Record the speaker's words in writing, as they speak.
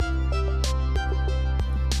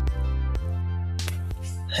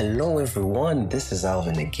Hello, everyone. This is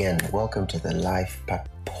Alvin again. Welcome to the Life Pack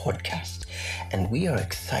Podcast, and we are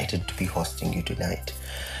excited to be hosting you tonight.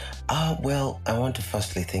 I want to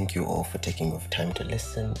firstly thank you all for taking your time to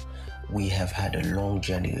listen. We have had a long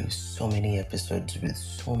journey with so many episodes, with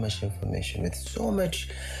so much information, with so much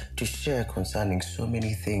to share concerning so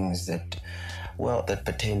many things that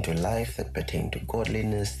pertain to life, that pertain to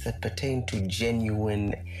godliness, that pertain to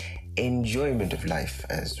genuine enjoyment of life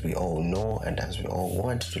as we all know and as we all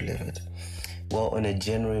want to live it. Well, on a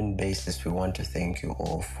genuine basis, we want to thank you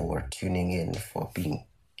all for tuning in, for being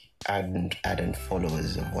ardent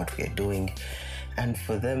followers of what we are doing. And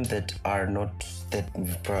for them that are not, that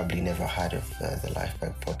you've probably never heard of the Life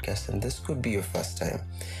Pack Podcast, and this could be your first time,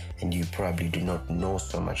 and you probably do not know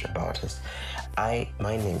so much about us.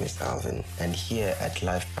 My name is Alvin, and here at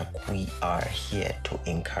Life Pack, we are here to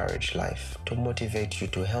encourage life, to motivate you,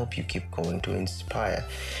 to help you keep going, to inspire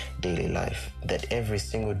daily life, that every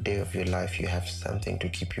single day of your life you have something to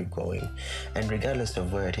keep you going. And regardless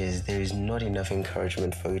of where it is, there is not enough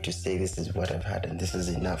encouragement for you to say, this is what I've had and this is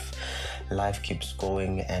enough. Life keeps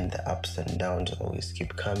going, and the ups and downs always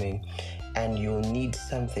keep coming, and you'll need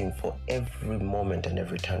something for every moment and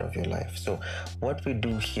every turn of your life. So what we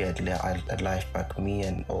do here at Life Pack, me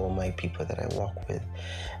and all my people that I work with,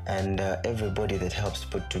 and everybody that helps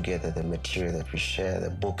put together the material that we share, the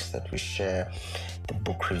books that we share, the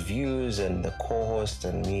book reviews, and the co-host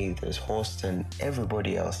and me, there's host, and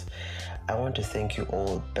everybody else, I want to thank you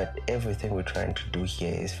all, but everything we're trying to do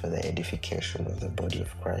here is for the edification of the body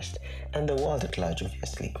of Christ and the world at large,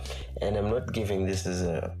 obviously. And I'm not giving this as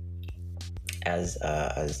a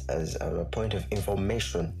point of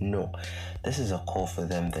information. No, this is a call for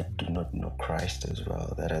them that do not know Christ as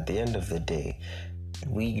well, that at the end of the day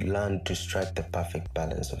we learn to strike the perfect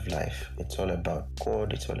balance of life. It's all about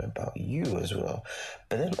God, it's all about you as well,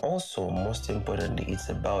 but then also, most importantly, it's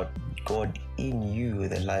about God in you,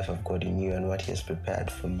 the life of God in you, and what He has prepared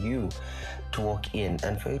for you to walk in,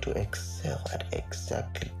 and for you to excel at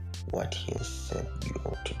exactly what He has said you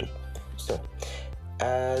ought to do. So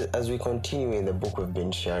as we continue in the book we've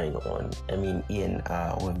been sharing on, Ian,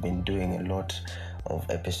 we've been doing a lot of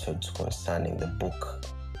episodes concerning the book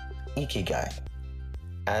Ikigai.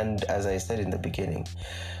 And as I said in the beginning,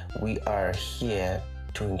 we are here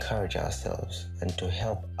to encourage ourselves and to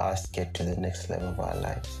help us get to the next level of our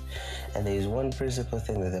lives. And there is one principal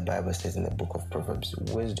thing that the Bible says in the book of Proverbs: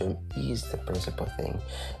 wisdom is the principal thing.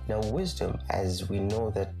 Now, wisdom, as we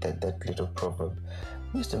know that little proverb,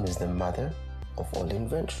 wisdom is the mother of all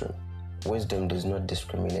invention. Wisdom does not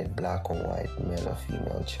discriminate black or white, male or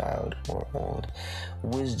female, child or old.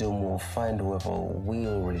 Wisdom will find whoever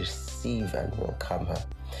will receive and welcome her.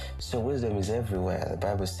 So wisdom is everywhere. The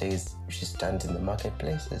Bible says she stands in the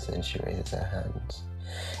marketplaces and she raises her hands.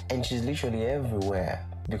 And she's literally everywhere,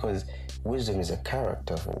 because wisdom is a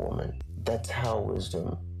character of a woman. That's how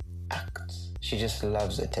wisdom acts. She just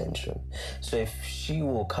loves attention. So if she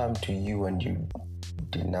will come to you and you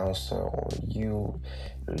denounce her, or you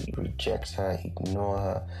reject her, ignore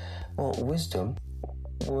her, well, wisdom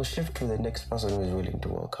will shift to the next person who is willing to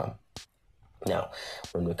welcome. Now,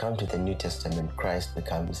 when we come to the New Testament, Christ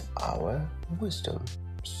becomes our wisdom.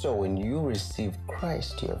 So when you receive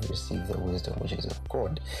Christ, you have received the wisdom which is of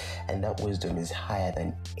God, and that wisdom is higher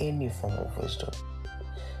than any form of wisdom.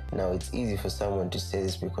 Now, it's easy for someone to say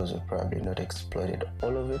this because we've probably not exploited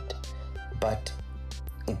all of it, but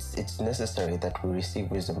it's necessary that we receive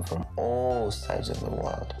wisdom from all sides of the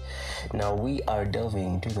world. Now, we are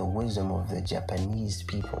delving into the wisdom of the Japanese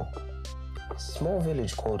people, small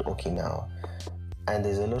village called Okinawa, and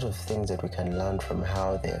there's a lot of things that we can learn from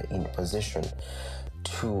how they're in position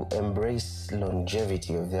to embrace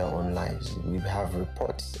longevity of their own lives. We have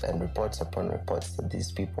reports and reports upon reports that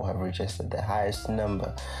these people have registered the highest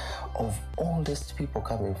number of oldest people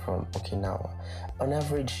coming from Okinawa. On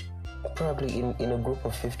average, probably in a group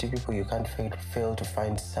of 50 people, you can't fail to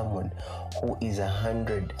find someone who is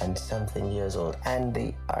 100 and something years old, and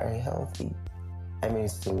they are healthy.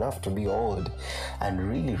 It's enough to be old, and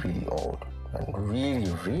really, really old, and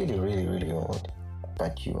really, really, really, really old,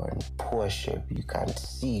 but you are in poor shape. You can't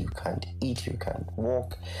see, you can't eat, you can't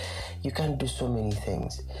walk, you can't do so many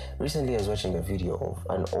things. Recently, I was watching a video of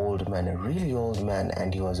an old man, a really old man,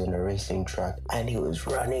 and he was on a racing track, and he was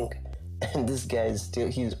running. And this guy is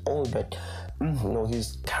he's old, but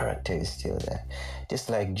his character is still there.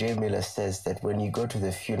 Just like Jay Miller says that when you go to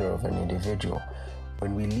the funeral of an individual,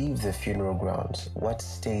 when we leave the funeral grounds, what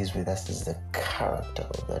stays with us is the character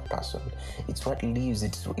of that person. It's what leaves,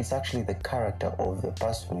 it's actually the character of the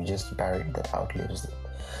person who just buried that outlives them.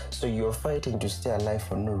 So you're fighting to stay alive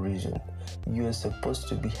for no reason. You're supposed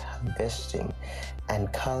to be harvesting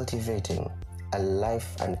and cultivating a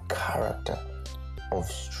life and character of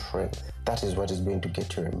strength. That is what is going to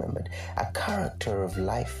get you remembered. A character of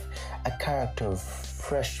life, a character of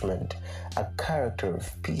refreshment, a character of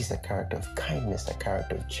peace, a character of kindness, a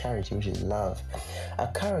character of charity, which is love, a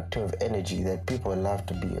character of energy that people love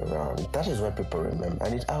to be around. That is what people remember,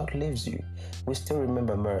 and it outlives you. We still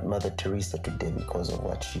remember Mother Teresa today because of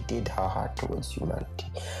what she did, her heart towards humanity.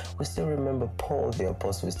 We still remember Paul the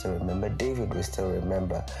Apostle, we still remember David, we still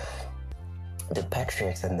remember the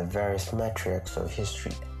patriarchs and the various matriarchs of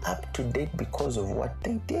history up to date because of what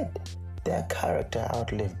they did. Their character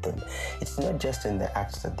outlived them. It's not just in the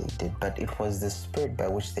acts that they did, but it was the spirit by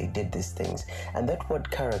which they did these things. And that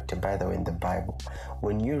word character, by the way, in the Bible,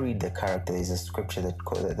 when you read the character, there's a scripture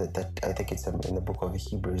that I think it's in the book of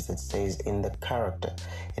Hebrews that says, in the character,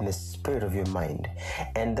 in the spirit of your mind.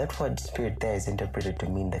 And that word spirit there is interpreted to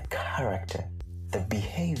mean the character, the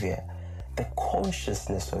behavior, the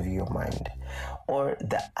consciousness of your mind, or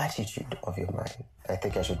the attitude of your mind. I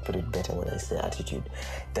think I should put it better when I say attitude.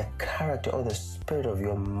 The character or the spirit of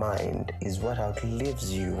your mind is what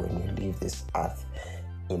outlives you when you leave this earth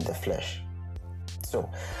in the flesh. So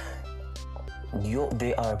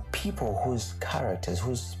there are people whose characters,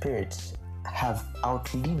 whose spirits have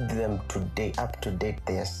outlived them today, up to date.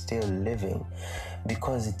 They are still living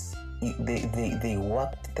because they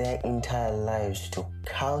worked their entire lives to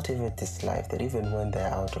cultivate this life, that even when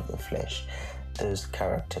they're out of the flesh, those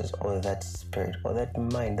characters or that spirit or that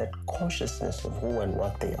mind, that consciousness of who and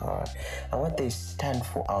what they are and what they stand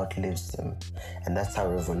for outlives them. And that's how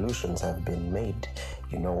revolutions have been made.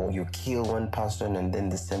 You know, you kill one person and then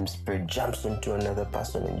the same spirit jumps into another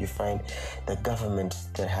person, and you find the governments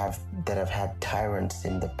that have had tyrants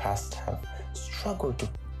in the past have struggled to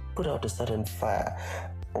put out a certain fire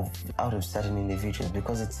out of certain individuals,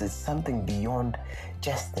 because it's something beyond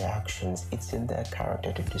just their actions. It's in their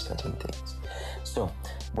character to do certain things. So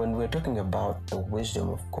when we're talking about the wisdom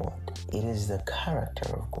of God, it is the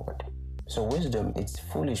character of God. So wisdom, it's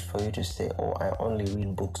foolish for you to say, oh, I only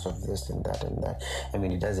read books of this and that and that. I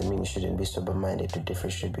mean, it doesn't mean you shouldn't be sober-minded to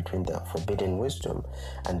differentiate between the forbidden wisdom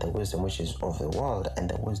and the wisdom which is of the world and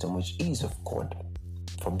the wisdom which is of God.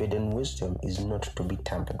 Forbidden wisdom is not to be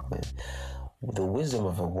tampered with. The wisdom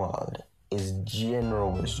of the world is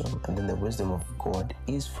general wisdom, and then the wisdom of God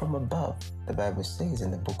is from above. The Bible says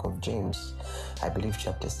in the book of James, I believe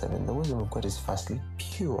chapter 7, the wisdom of God is firstly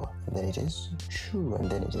pure, and then it is true, and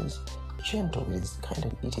then it is gentle, it is kind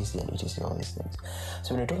of etc. and etc. all these things.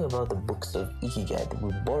 So when we talk about the books of Ikigai,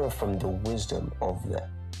 we borrow from the wisdom of the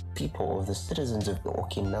people, of the citizens of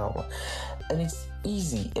Okinawa. And it's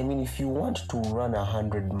easy. I mean, if you want to run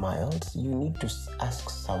 100 miles, you need to ask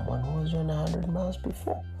someone who has run 100 miles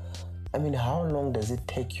before. I mean, how long does it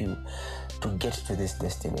take you to get to this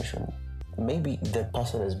destination? Maybe the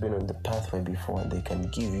person has been on the pathway before and they can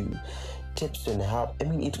give you tips on how. I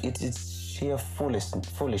mean, it's sheer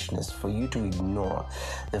foolishness for you to ignore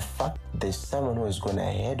the fact there's someone who has gone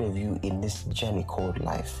ahead of you in this journey called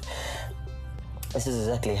life. This is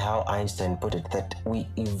exactly how Einstein put it, that we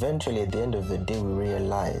eventually, at the end of the day, we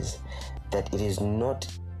realize that it is not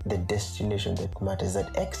the destination that matters,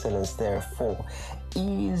 that excellence, therefore,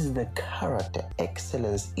 is the character.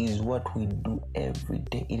 Excellence is what we do every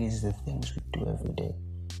day. It is the things we do every day.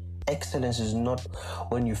 Excellence is not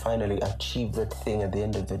when you finally achieve that thing at the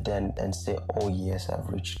end of the day and say, oh yes, I've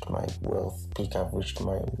reached my wealth peak, I've reached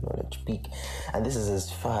my knowledge peak, and this is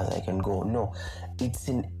as far as I can go. No, it's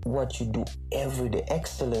in what you do every day.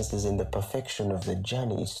 Excellence is in the perfection of the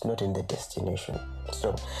journey. It's not in the destination.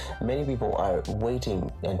 So many people are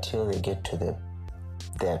waiting until they get to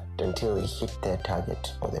until they hit their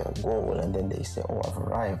target or their goal, and then they say, oh, I've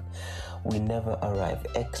arrived. We never arrive.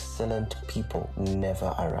 Excellent people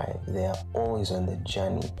never arrive. They are always on the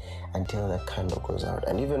journey until the candle goes out.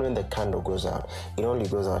 And even when the candle goes out, it only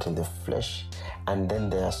goes out in the flesh, and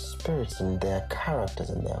then their spirits and their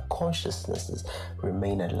characters and their consciousnesses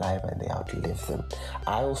remain alive and they outlive them.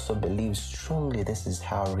 I also believe strongly this is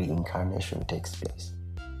how reincarnation takes place.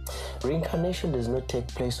 Reincarnation does not take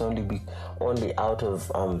place only out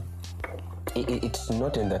of it's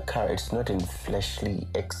not in the car, it's not in fleshly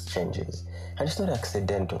exchanges, and it's not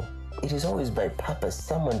accidental. It is always by purpose.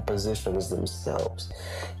 Someone positions themselves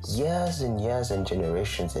years and years and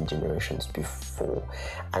generations before,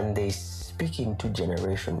 and they speak into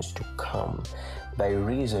generations to come by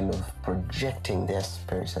reason of projecting their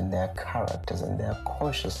spirits and their characters and their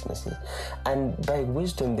consciousnesses. And by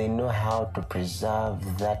wisdom, they know how to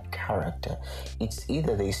preserve that character. It's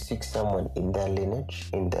either they seek someone in their lineage,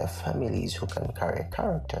 in their families who can carry a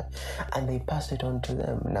character, and they pass it on to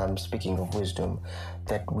them. Now, I'm speaking of wisdom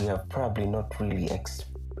that we have probably not really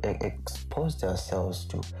exposed ourselves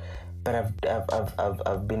to, but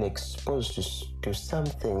I've been exposed to some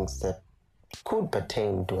things that could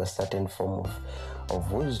pertain to a certain form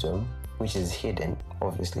of wisdom, which is hidden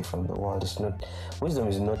obviously from the world. Wisdom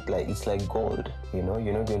is not like, it's like gold, you're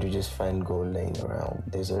not going to just find gold laying around.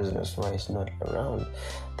 There's a reason why it's not around.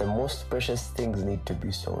 The most precious things need to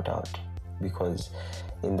be sought out, because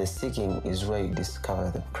in the seeking is where you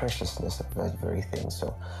discover the preciousness of that very thing.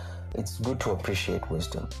 So it's good to appreciate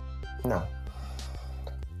wisdom. Now,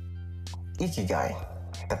 Ikigai,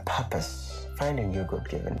 the purpose, finding your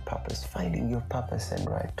God-given purpose, finding your purpose and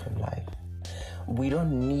right to life. We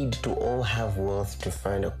don't need to all have wealth to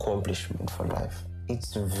find accomplishment for life.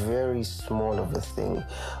 It's very small of a thing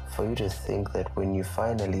for you to think that when you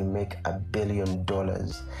finally make $1 billion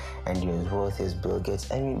and you're as wealthy as Bill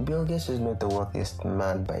Gates. I mean, Bill Gates is not the wealthiest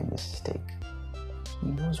man by mistake. He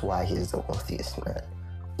knows why he's the wealthiest man.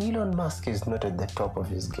 Elon Musk is not at the top of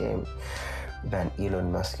his game. Man,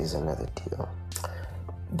 Elon Musk is another deal.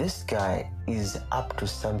 This guy is up to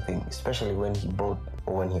something, especially when he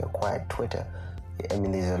acquired Twitter. I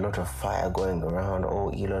mean, there's a lot of fire going around. Oh,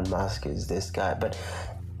 Elon Musk is this guy, but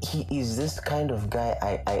he is this kind of guy.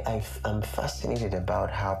 I'm fascinated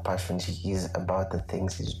about how passionate he is about the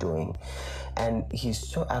things he's doing, and he's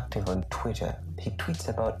so active on Twitter. He tweets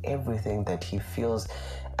about everything that he feels,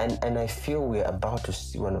 and I feel we're about to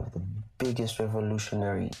see one of the biggest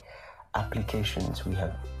revolutionary applications we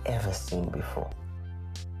have ever seen before.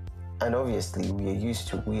 And obviously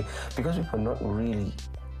because people are not really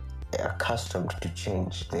accustomed to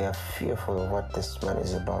change, they are fearful of what this man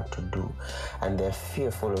is about to do, and they're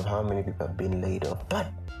fearful of how many people have been laid off. But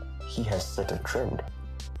he has set a trend.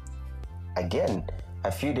 Again,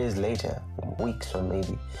 a few days later, weeks or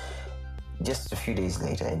maybe just a few days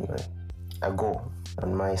later anyway, ago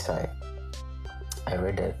on my side, I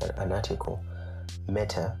read an article.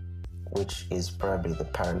 Meta, which is probably the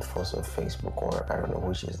parent force of Facebook, or I don't know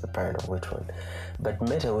which is the parent of which one, but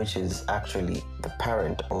Meta, which is actually the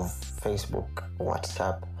parent of Facebook,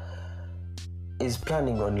 WhatsApp, is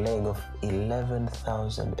planning on laying off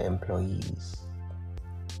 11,000 employees.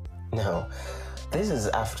 Now, this is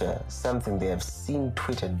after something they have seen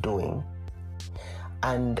Twitter doing,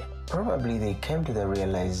 and probably they came to the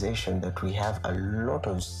realization that we have a lot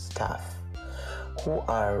of staff who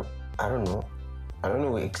are, I don't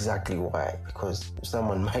know exactly why, because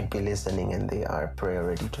someone might be listening and they are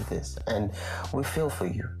priority to this, and we feel for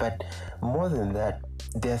you. But more than that,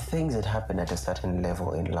 there are things that happen at a certain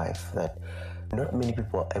level in life that not many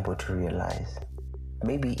people are able to realize.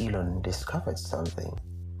 Maybe Elon discovered something,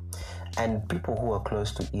 and people who are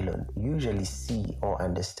close to Elon usually see or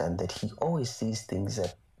understand that he always sees things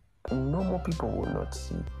that normal people will not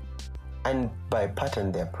see, and by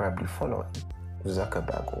pattern they're probably following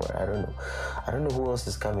Zuckerberg, or I don't know who else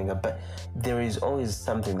is coming up, but there is always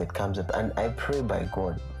something that comes up, and I pray by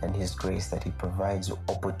God and His grace that He provides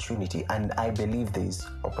opportunity, and I believe there is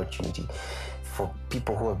opportunity for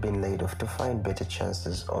people who have been laid off to find better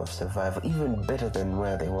chances of survival, even better than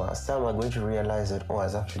where they were. Some are going to realize that, I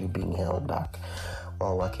was actually being held back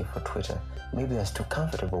while working for Twitter. Maybe I was too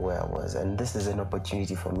comfortable where I was, and this is an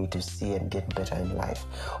opportunity for me to see and get better in life,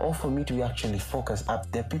 or for me to actually focus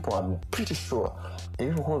up. There are people, I'm pretty sure, the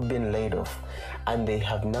people who have been laid off, and they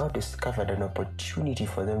have now discovered an opportunity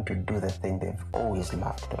for them to do the thing they've always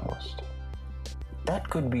loved the most. That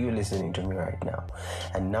could be you listening to me right now,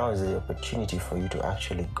 and now is the opportunity for you to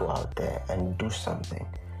actually go out there and do something.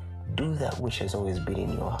 Do that which has always been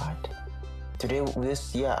in your heart. Today,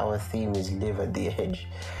 this year, our theme is live at the edge.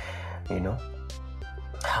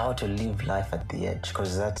 How to live life at the edge,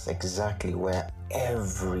 because that's exactly where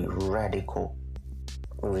every radical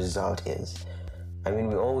result is. I mean,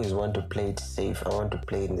 we always want to play it safe. I want to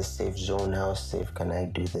play in the safe zone. How safe can I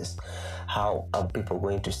do this? How are people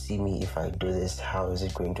going to see me if I do this? How is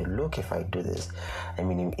it going to look if I do this? I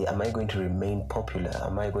mean, am I going to remain popular?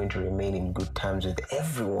 Am I going to remain in good terms with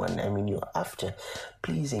everyone? I mean, you're after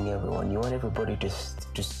pleasing everyone. You want everybody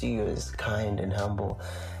to see you as kind and humble.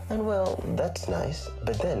 And well, that's nice.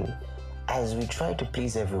 But then, as we try to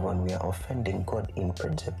please everyone, we are offending God in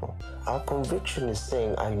principle. Our conviction is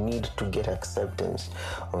saying, I need to get acceptance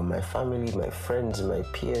of my family, my friends, my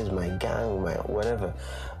peers, my gang, my whatever.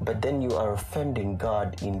 But then you are offending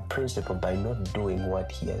God in principle by not doing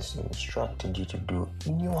what He has instructed you to do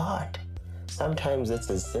in your heart. Sometimes it's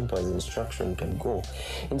as simple as instruction can go.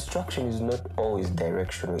 Instruction is not always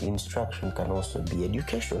directional. Instruction can also be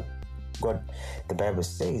education. God, the Bible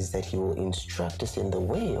says that He will instruct us in the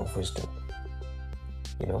way of wisdom.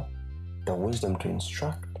 The wisdom to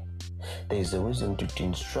instruct. There is a wisdom to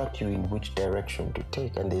instruct you in which direction to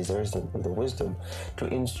take, and there is the wisdom to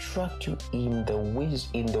instruct you in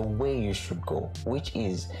the way you should go. Which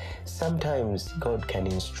is, sometimes God can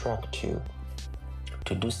instruct you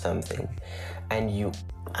to do something, and you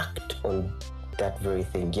act on that very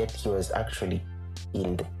thing. Yet the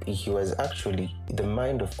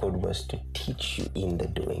mind of God was to teach you in the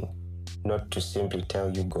doing, not to simply tell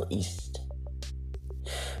you go east.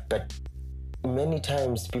 But many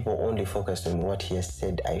times people only focus on what He has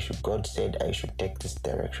said. God said I should take this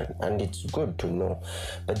direction, and it's good to know.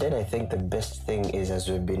 But then I think the best thing is, as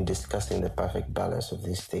we've been discussing the perfect balance of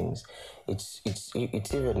these things, it's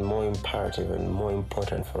even more imperative and more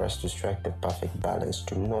important for us to strike the perfect balance,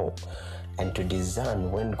 to know and to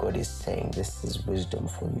discern when God is saying this is wisdom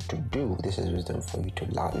for you to do, this is wisdom for you to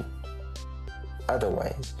learn.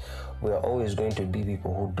 Otherwise, we are always going to be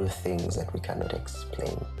people who do things that we cannot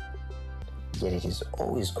explain. Yet it is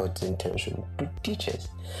always God's intention to teach us.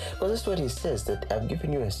 Because that's what He says, that I've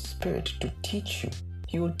given you a spirit to teach you.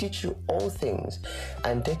 He will teach you all things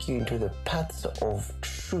and take you into the paths of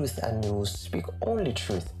truth, and He will speak only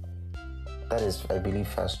truth. That is, I believe,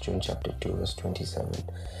 1 John chapter 2, verse 27.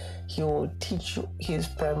 He will teach you. His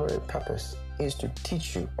primary purpose is to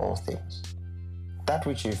teach you all things. That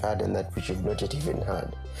which you've had and that which you've not yet even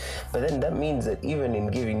had. But then that means that even in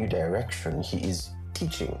giving you direction, He is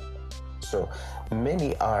teaching. So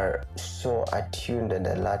many are so attuned and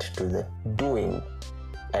alert to the doing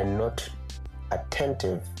and not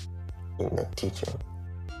attentive in the teaching.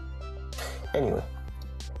 Anyway,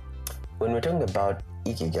 when we're talking about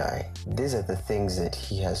Ikigai, these are the things that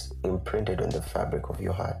He has imprinted on the fabric of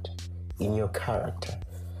your heart, in your character.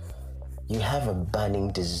 You have a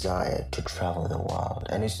burning desire to travel the world,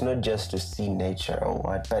 and it's not just to see nature or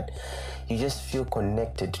what, but you just feel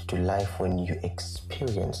connected to life when you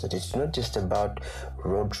experience it. It's not just about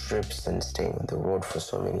road trips and staying on the road for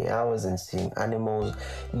so many hours and seeing animals.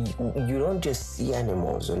 You don't just see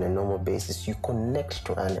animals on a normal basis. You connect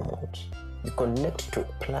to animals. You connect to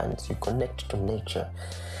plants. You connect to nature,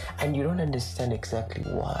 and you don't understand exactly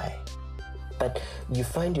why. But you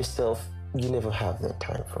find yourself, you never have the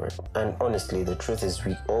time for it. And honestly, the truth is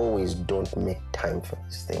we always don't make time for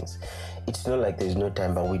these things. It's not like there's no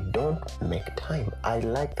time, but we don't make time. I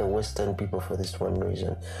like the Western people for this one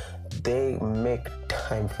reason. They make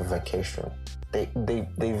time for vacation. They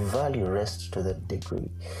value rest to that degree.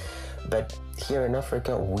 But here in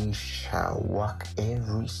Africa, we shall work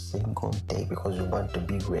every single day because we want to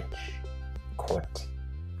be rich. Quote.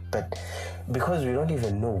 But because we don't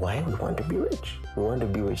even know why we want to be rich. We want to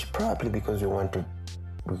be rich probably because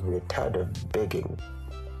we're tired of begging.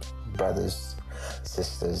 Brothers,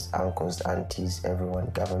 sisters, uncles, aunties,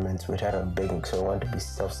 everyone, governments, we're tired of begging, so we want to be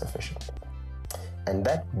self-sufficient. And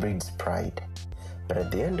that breeds pride. But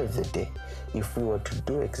at the end of the day, if we were to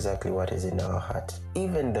do exactly what is in our hearts, it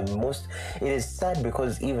is sad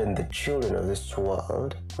because even the children of this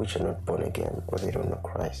world, which are not born again or they don't know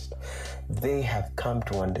Christ, they have come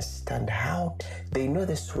to understand how they know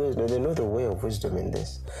this wisdom, they know the way of wisdom in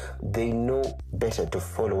this. They know better to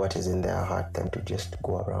follow what is in their heart than to just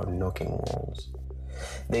go around knocking walls.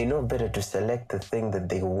 They know better to select the thing that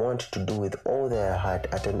they want to do with all their heart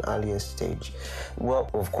at an earlier stage. Well,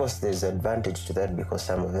 of course, there's advantage to that because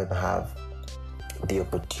some of them have the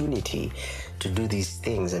opportunity to do these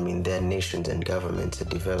things. I mean, their nations and governments are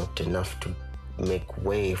developed enough to make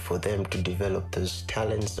way for them to develop those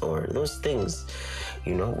talents or those things,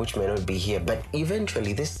 which may not be here. But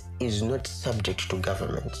eventually, this is not subject to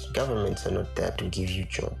governments. Governments are not there to give you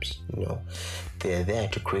jobs, They're there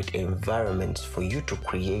to create environments for you to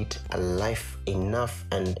create a life enough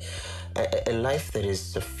and a life that is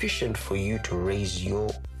sufficient for you to raise your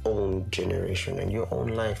own generation and your own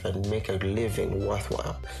life and make a living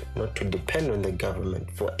worthwhile, not to depend on the government.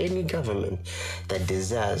 For any government that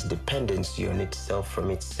desires dependency on itself from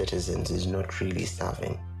its citizens is not really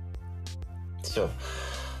serving. So,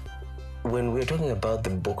 when we're talking about the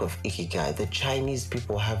book of Ikigai, the Chinese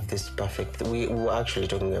people have this perfect... We were actually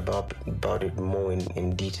talking about it more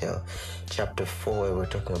in detail. Chapter 4, we're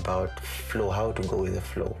talking about flow, how to go with the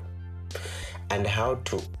flow, and how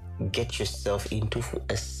to get yourself into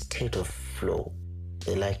a state of flow.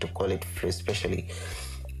 They like to call it flow, especially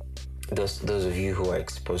those of you who are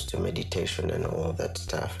exposed to meditation and all that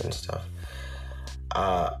stuff.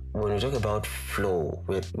 when we talk about flow,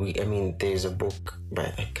 there's a book by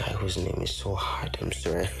a guy whose name is so hard. I'm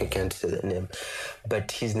sorry, I can't say the name,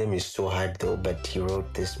 but his name is so hard though. But he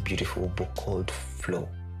wrote this beautiful book called Flow.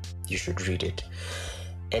 You should read it,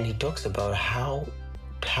 and he talks about how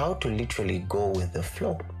to literally go with the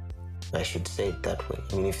flow. I should say it that way.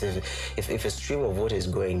 I mean, if a stream of water is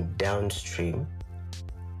going downstream,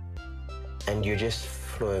 and you're just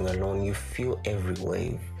flowing along, you feel every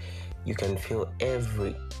wave. You can feel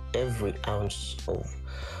every ounce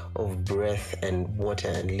of breath and water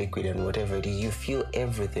and liquid and whatever it is. You feel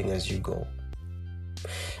everything as you go.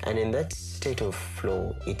 And in that state of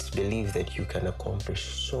flow, it's believed that you can accomplish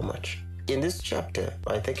so much. In this chapter,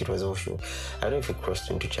 I think it was Osho, I don't know if it crossed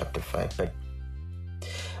into chapter 5, but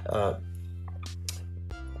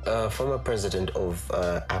former president of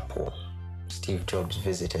Apple, Steve Jobs,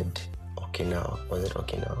 visited Okinawa. Was it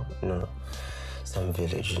Okinawa? No. Some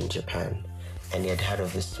village in Japan, and he had heard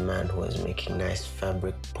of this man who was making nice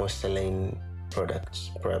fabric porcelain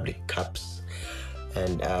products, probably cups.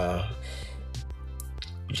 And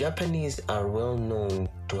Japanese are well known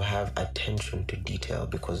to have attention to detail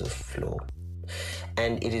because of flow,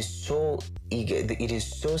 and it is so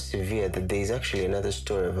severe that there is actually another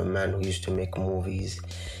story of a man who used to make movies,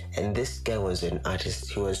 and this guy was an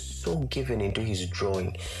artist. He was so given into his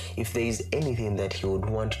drawing. If there is anything that he would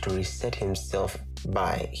want to reset himself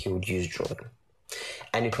by, he would use drawing.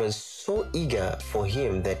 And it was so eager for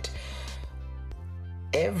him that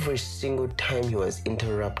every single time he was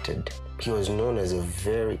interrupted, he was known as a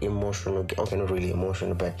very emotional, okay, not really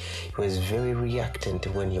emotional, but he was very reactant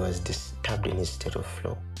when he was disturbed in his state of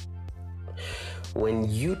flow.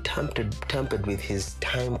 When you tampered with his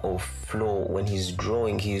time of flow, when he's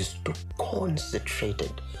drawing, he's too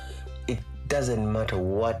concentrated. It doesn't matter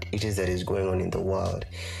what it is that is going on in the world.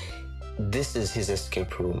 This is his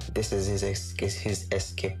escape room. This is his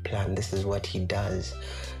escape plan. This is what he does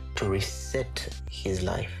to reset his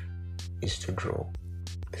life, is to draw.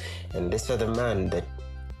 And this was the man that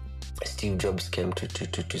Steve Jobs came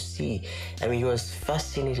to see. I mean, he was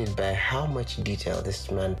fascinated by how much detail this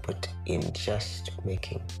man put in just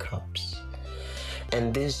making cups.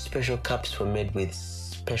 And these special cups were made with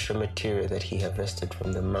special material that he harvested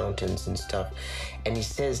from the mountains and stuff. And he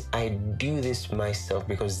says, I do this myself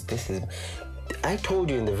because I told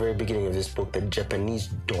you in the very beginning of this book that Japanese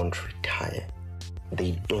don't retire.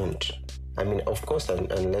 They don't. I mean, of course,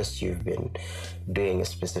 unless you've been doing a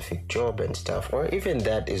specific job and stuff, or even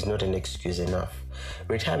that is not an excuse enough.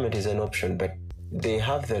 Retirement is an option, but they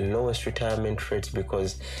have the lowest retirement rates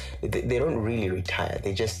because they don't really retire.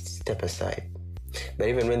 They just step aside. But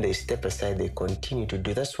even when they step aside, they continue to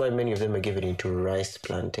do. That's why many of them are given into rice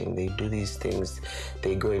planting. They do these things.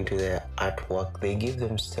 They go into their artwork. They give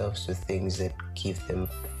themselves to things that give them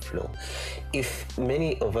flow. If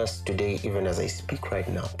many of us today, even as I speak right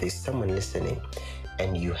now, there's someone listening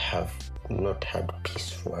and you have not had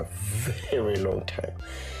peace for a very long time,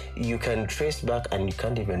 you can trace back and you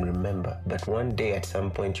can't even remember. But one day at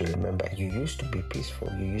some point you remember you used to be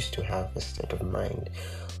peaceful. You used to have a state of mind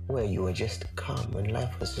where you were just calm and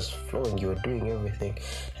life was just flowing. You were doing everything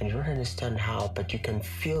and you don't understand how, but you can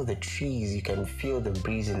feel the trees, you can feel the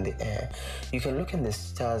breeze in the air. You can look in the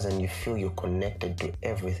stars and you feel you're connected to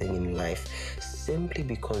everything in life simply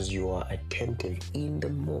because you are attentive in the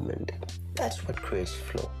moment. That's what creates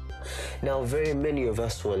flow. Now, very many of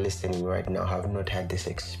us who are listening right now have not had this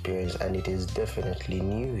experience, and it is definitely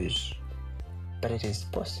news. But it is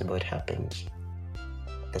possible, it happens.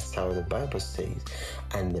 That's how the Bible says,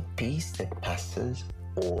 and the peace that passes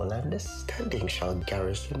all understanding shall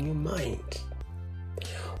garrison your mind.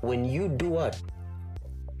 When you do what?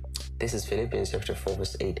 This is Philippians chapter 4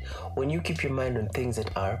 verse 8. When you keep your mind on things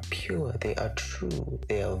that are pure, they are true,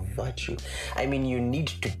 they are virtue. I mean, you need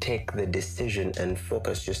to take the decision and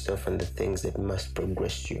focus yourself on the things that must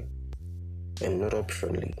progress you. And not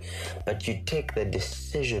optionally, but you take the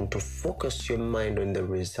decision to focus your mind on the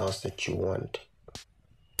results that you want.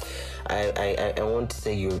 I won't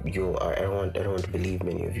say you are. I don't want to believe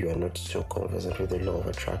many of you are not so conversant with the law of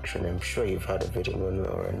attraction. I'm sure you've heard of it in one way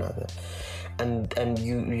or another, and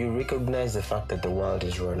you recognize the fact that the world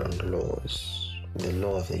is run on laws, the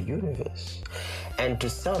law of the universe, and to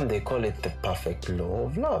some they call it the perfect law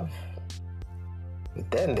of love.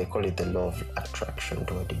 Then they call it the law of attraction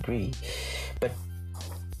to a degree, but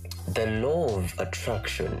the law of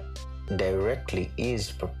attraction directly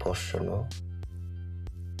is proportional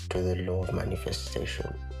to the law of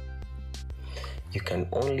manifestation. You can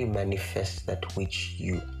only manifest that which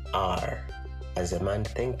you are. As a man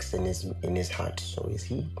thinks in his heart, so is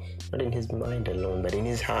he. Not in his mind alone, but in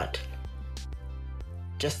his heart.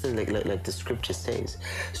 just like the scripture says.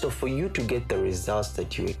 So for you to get the results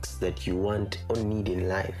that you want or need in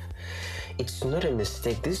life, it's not a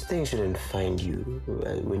mistake. This thing shouldn't find you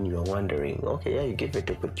when you are wondering. Okay, yeah, you give it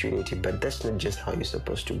opportunity, but that's not just how you're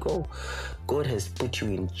supposed to go. God has put you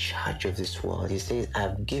in charge of this world. He says,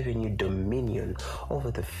 I've given you dominion over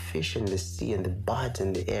the fish in the sea and the birds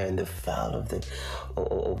in the air and the fowl of the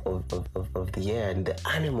air and the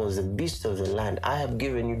animals, the beasts of the land. I have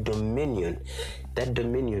given you dominion. That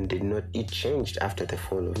dominion it changed after the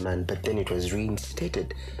fall of man, but then it was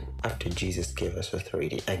reinstated after Jesus gave us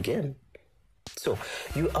authority again. So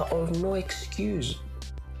you are of no excuse.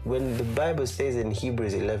 When the Bible says in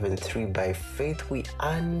Hebrews 11:3, by faith we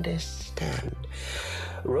understand.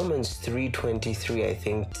 Romans 3:23, I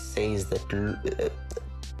think, says that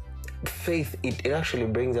faith, it actually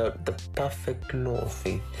brings out the perfect law of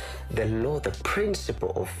faith, the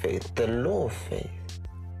principle of faith, the law of faith.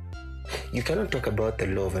 You cannot talk about the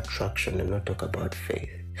law of attraction and not talk about faith.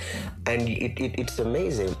 And it's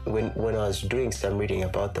amazing, when I was doing some reading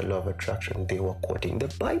about the law of attraction, they were quoting the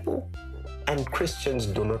Bible. And Christians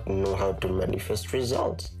do not know how to manifest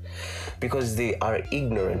results because they are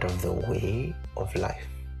ignorant of the way of life.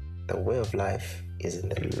 The way of life is in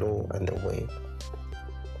the law and the way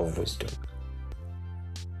of wisdom.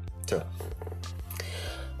 So,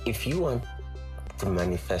 if you want to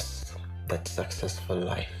manifest that successful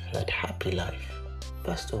life, that happy life,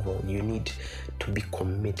 first of all, you need to be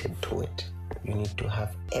committed to it. You need to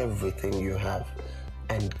have everything you have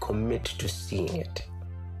and commit to seeing it.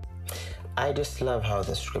 I just love how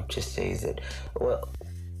the scripture says it. Well,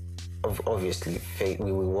 obviously, faith,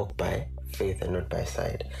 we will walk by faith and not by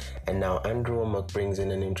sight. And now Andrew Wommack brings in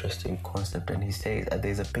an interesting concept, and he says that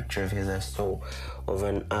there's a picture of his I saw of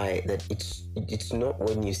an eye, that it's not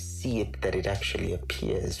when you see it that it actually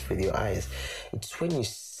appears with your eyes. It's when you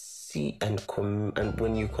see and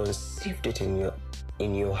when you conceived it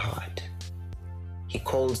in your heart. He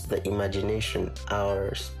calls the imagination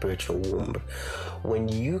our spiritual womb. When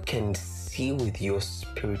you can see with your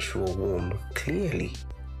spiritual womb clearly,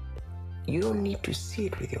 you don't need to see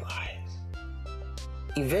it with your eyes.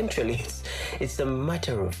 Eventually, it's a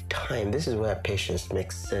matter of time. This is where patience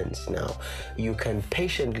makes sense now. You can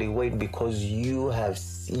patiently wait because you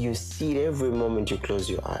see it every moment you close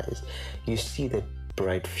your eyes. You see the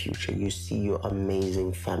bright future. You see your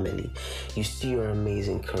amazing family. You see your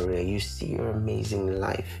amazing career. You see your amazing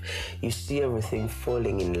life. You see everything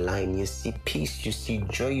falling in line. You see peace. You see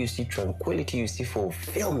joy. You see tranquility. You see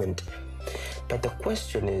fulfillment. But the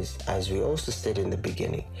question is, as we also said in the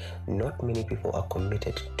beginning, not many people are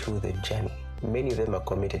committed to the journey. Many of them are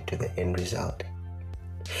committed to the end result.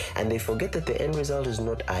 And they forget that the end result is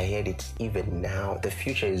not ahead, it's even now. The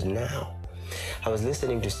future is now. I was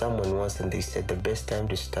listening to someone once and they said the best time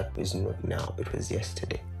to start is not now, it was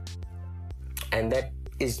yesterday. And that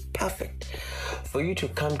is perfect for you to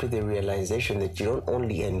come to the realization that you don't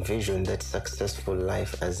only envision that successful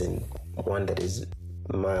life as in one that is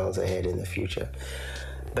miles ahead in the future,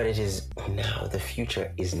 but it is now. The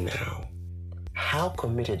future is now. How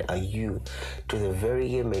committed are you to the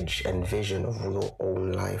very image and vision of your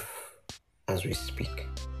own life as we speak?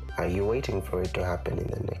 Are you waiting for it to happen in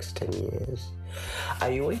the next 10 years?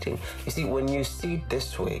 Are you waiting? You see, when you see it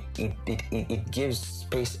this way, it gives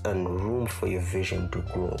space and room for your vision to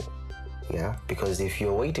grow. Yeah, because if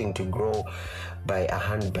you're waiting to grow by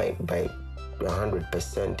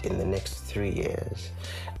 100% in the next 3 years,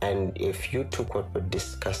 and if you took what we're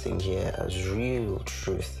discussing here as real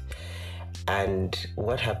truth, and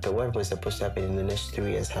what was supposed to happen in the next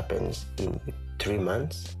 3 years happens in 3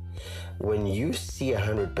 months, when you see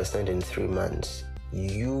 100% in 3 months,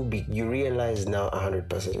 you realize now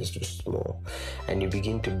 100% is too small, and you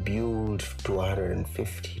begin to build to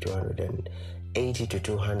 150 to 180 to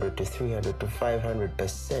 200 to 300 to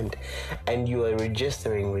 500%, and you are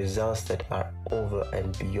registering results that are over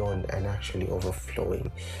and beyond and actually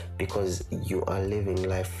overflowing because you are living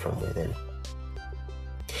life from within.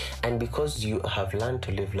 And because you have learned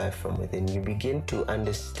to live life from within, you begin to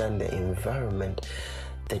understand the environment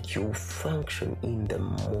that you function in the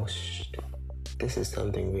most. This is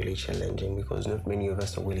something really challenging because not many of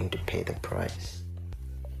us are willing to pay the price.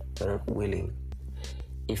 They're not willing.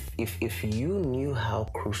 If you knew how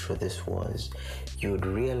crucial this was, you would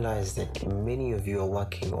realize that many of you are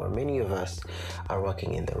working, or many of us are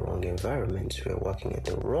working in the wrong environments. We are working at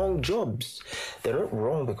the wrong jobs. They're not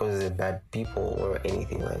wrong because they're bad people or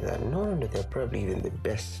anything like that. No, they're probably even the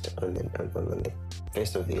best on the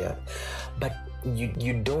face of the earth. But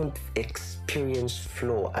you don't experience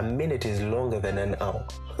flow. A minute is longer than an hour.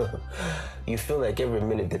 You feel like every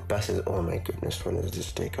minute that passes, oh my goodness, when is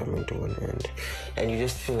this day coming to an end? And you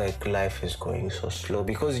just feel like life is going so slow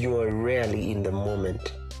because you are rarely in the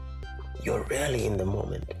moment. You're rarely in the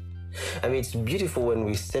moment. I mean, it's beautiful when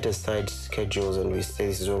we set aside schedules and we say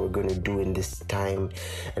this is what we're going to do in this time,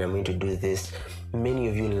 and I'm going to do this. Many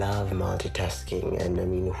of you love multitasking, and I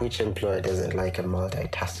mean, which employer doesn't like a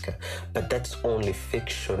multitasker? But that's only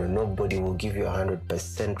fiction. Nobody will give you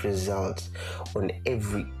 100% results on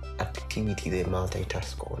every activity they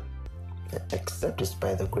multitask on, except it's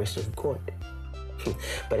by the grace of God.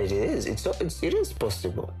 But it is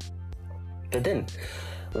possible. But then,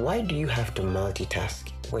 why do you have to multitask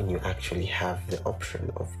when you actually have the option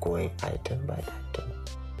of going item by item?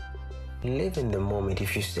 Live in the moment.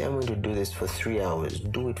 If you say, I'm going to do this for 3 hours,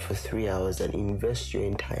 do it for 3 hours and invest your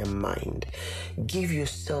entire mind.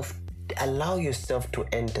 Allow yourself to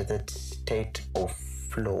enter that state of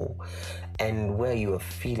flow, and where you are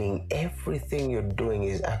feeling everything you're doing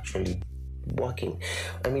is actually working.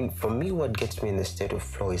 I mean, for me, what gets me in the state of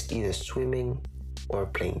flow is either swimming or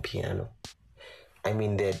playing piano. I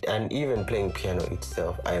mean, that, and even playing piano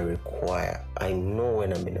itself, I know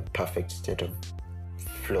when I'm in a perfect state of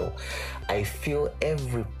flow. I feel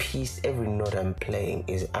every piece, every note I'm playing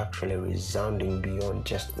is actually resounding beyond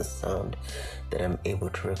just the sound that I'm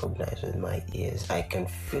able to recognize with my ears. I can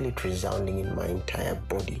feel it resounding in my entire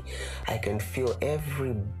body. I can feel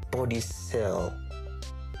every body cell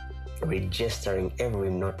registering every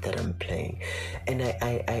note that I'm playing. And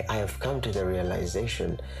I have come to the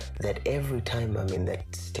realization that every time I'm in that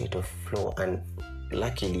state of flow, and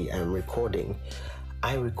luckily I'm recording,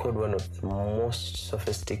 I record one of the most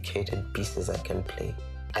sophisticated pieces I can play.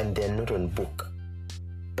 And they're not on book,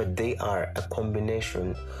 but they are a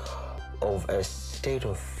combination of a state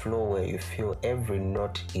of flow where you feel every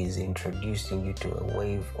note is introducing you to a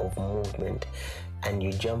wave of movement, and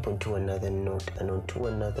you jump onto another note and onto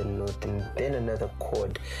another note and then another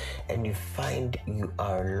chord, and you find you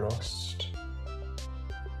are lost.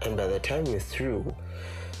 And by the time you're through,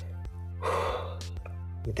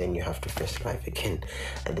 then you have to face life again,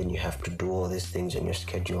 and then you have to do all these things on your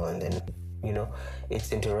schedule, and then,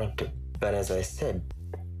 it's interrupted. But as I said,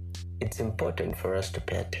 it's important for us to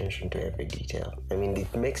pay attention to every detail. I mean,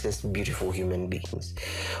 it makes us beautiful human beings.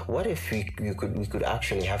 What if we could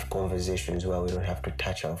actually have conversations where we don't have to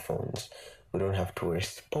touch our phones? We don't have to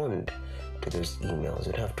respond to those emails.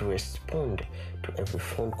 You don't have to respond to every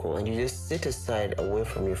phone call. And you just sit aside away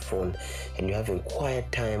from your phone, and you have a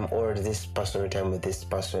quiet time, or this personal time with this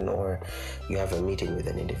person, or you have a meeting with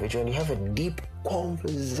an individual, and you have a deep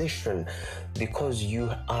conversation because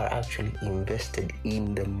you are actually invested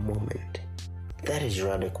in the moment. That is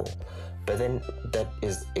radical. But then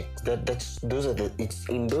it's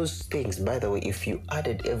in those things, by the way, if you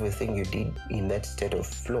added everything you did in that state of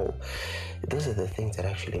flow, those are the things that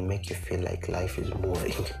actually make you feel like life is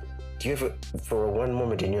moving. Do you ever, for one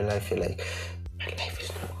moment in your life, feel like my life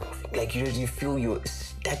is not moving? Like you feel you're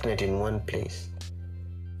stagnant in one place?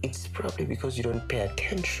 It's probably because you don't pay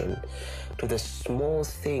attention to the small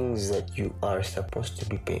things that you are supposed to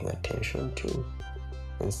be paying attention to.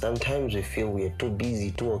 And sometimes we feel we are too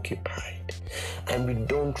busy, too occupied, and we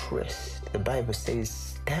don't rest. The Bible says,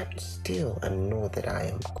 stand still and know that I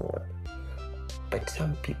am God. But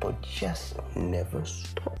some people just never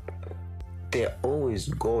stop. They're always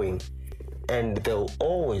going, and they'll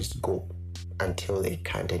always go until they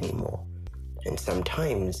can't anymore. And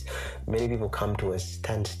sometimes many people come to a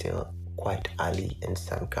standstill quite early, and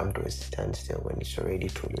some come to a standstill when it's already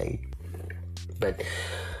too late. But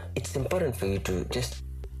it's important for you to just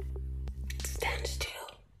stand still.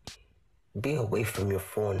 Be away from your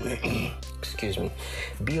phone. Excuse me.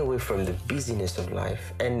 Be away from the busyness of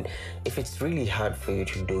life. And if it's really hard for you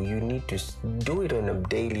to do, you need to do it on a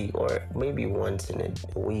daily, or maybe once in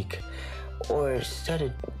a week, or start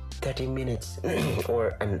at 30 minutes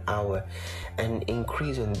or an hour, and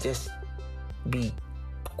increase and just be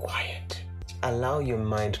quiet. Allow your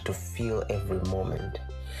mind to feel every moment.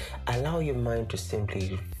 Allow your mind to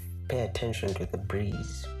simply pay attention to the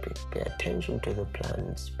breeze, pay attention to the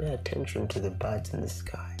plants, pay attention to the birds in the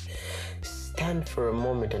sky. Stand for a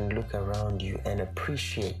moment and look around you and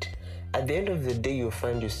appreciate. At the end of the day, you'll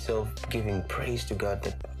find yourself giving praise to God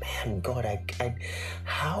that, man, God,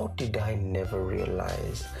 how did I never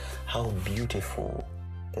realize how beautiful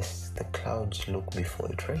the clouds look before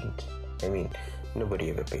it rains? I mean, nobody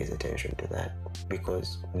ever pays attention to that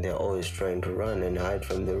because they're always trying to run and hide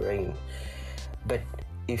from the rain. But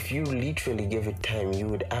if you literally give it time, you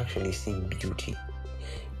would actually see beauty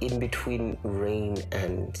in between rain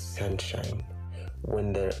and sunshine.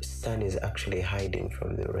 when the sun is actually hiding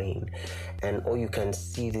from the rain, and or you can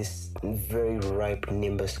see this very ripe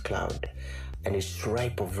nimbus cloud, and it's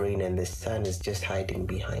ripe of rain, and the sun is just hiding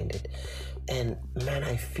behind it. And man,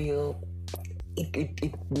 I feel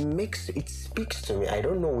it speaks to me. I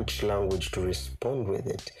don't know which language to respond to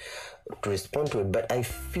it, but I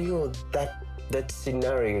feel that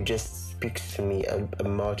scenario just speaks to me a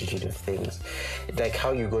multitude of things. Like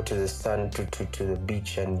how you go to the sun to the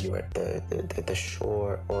beach, and you're at the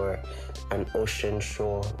shore or an ocean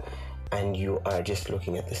shore, and you are just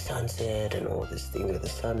looking at the sunset and all these things at the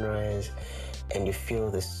sunrise, and you feel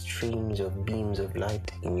the streams of beams of light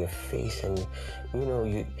in your face, and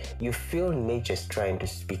you feel nature's trying to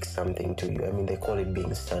speak something to you. I mean, they call it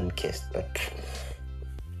being sun-kissed, but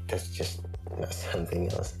that's just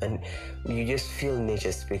something else. And you just feel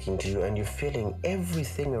nature speaking to you, and you're feeling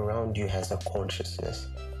everything around you has a consciousness.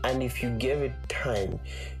 And if you give it time,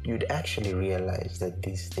 you'd actually realize that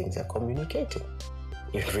these things are communicating.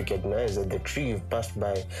 You'd recognize that the tree you've passed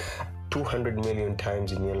by 200 million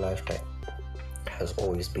times in your lifetime has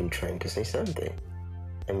always been trying to say something.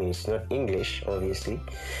 I mean, it's not English, obviously,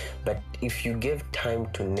 but if you give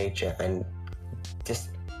time to nature, and just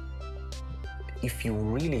if you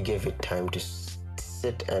really give it time to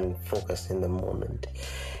sit and focus in the moment,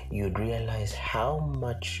 you'd realize how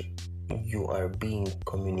much you are being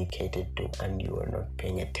communicated to and you are not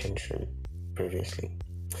paying attention previously.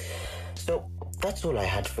 So that's all I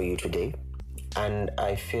had for you today. And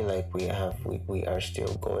I feel like we are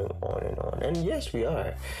still going on and on. And yes, we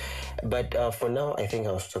are. But for now, I think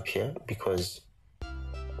I'll stop here because,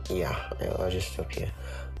 I'll just stop here.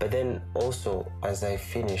 But then also, as I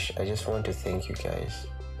finish, I just want to thank you guys.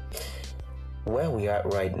 Where we are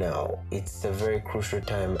right now, it's a very crucial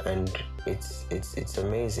time, and it's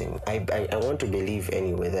amazing. I want to believe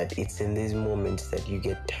anyway that it's in these moments that you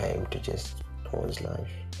get time to just pause life.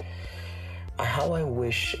 How I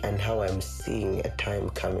wish and how I'm seeing a time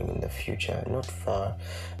coming in the future, not far,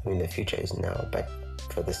 I mean the future is now, but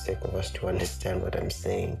for the sake of us to understand what I'm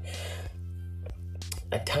saying,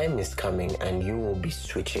 a time is coming and you will be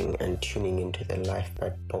switching and tuning into the Life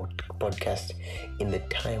podcast in the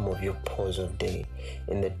time of your pause of day,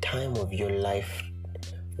 in the time of your life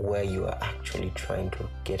where you are actually trying to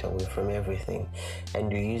get away from everything,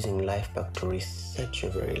 and you're using Life Pack to reset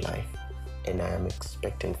your very life. And I am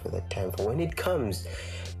expecting for that time. For when it comes,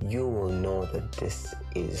 you will know that this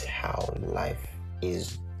is how life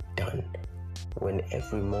is done. When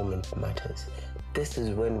every moment matters. This is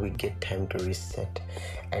when we get time to reset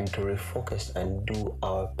and to refocus and do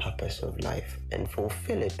our purpose of life and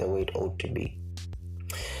fulfill it the way it ought to be.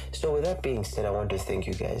 So with that being said, I want to thank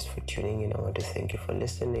you guys for tuning in. I want to thank you for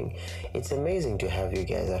listening. It's amazing to have you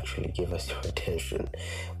guys actually give us your attention.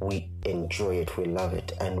 We enjoy it, we love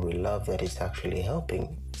it, and we love that it's actually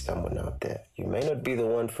helping someone out there. You may not be the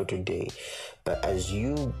one for today, but as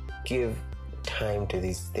you give time to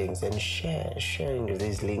these things and sharing of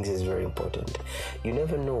these links is very important. You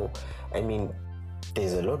never know. I mean,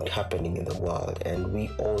 there's a lot happening in the world and we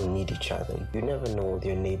all need each other. You never know,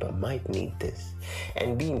 your neighbor might need this.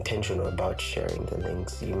 And be intentional about sharing the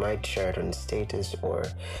links. You might share it on status or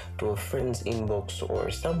to a friend's inbox or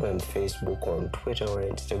somewhere on Facebook or on Twitter or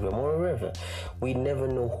Instagram or wherever. We never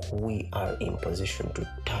know who we are in position to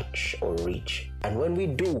touch or reach. And when we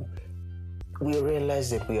do, we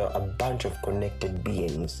realize that we are a bunch of connected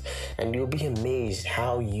beings, and you'll be amazed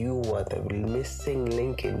how you are the missing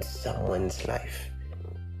link in someone's life.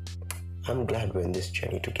 I'm glad we're in this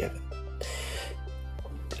journey together.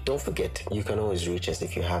 Don't forget, you can always reach us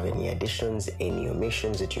if you have any additions, any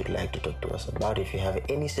omissions that you'd like to talk to us about, if you have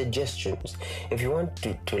any suggestions, if you want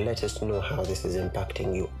to let us know how this is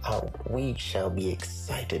impacting you out, we shall be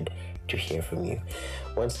excited to hear from you.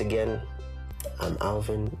 Once again, I'm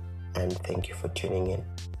Alvin, and thank you for tuning in.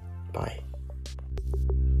 Bye.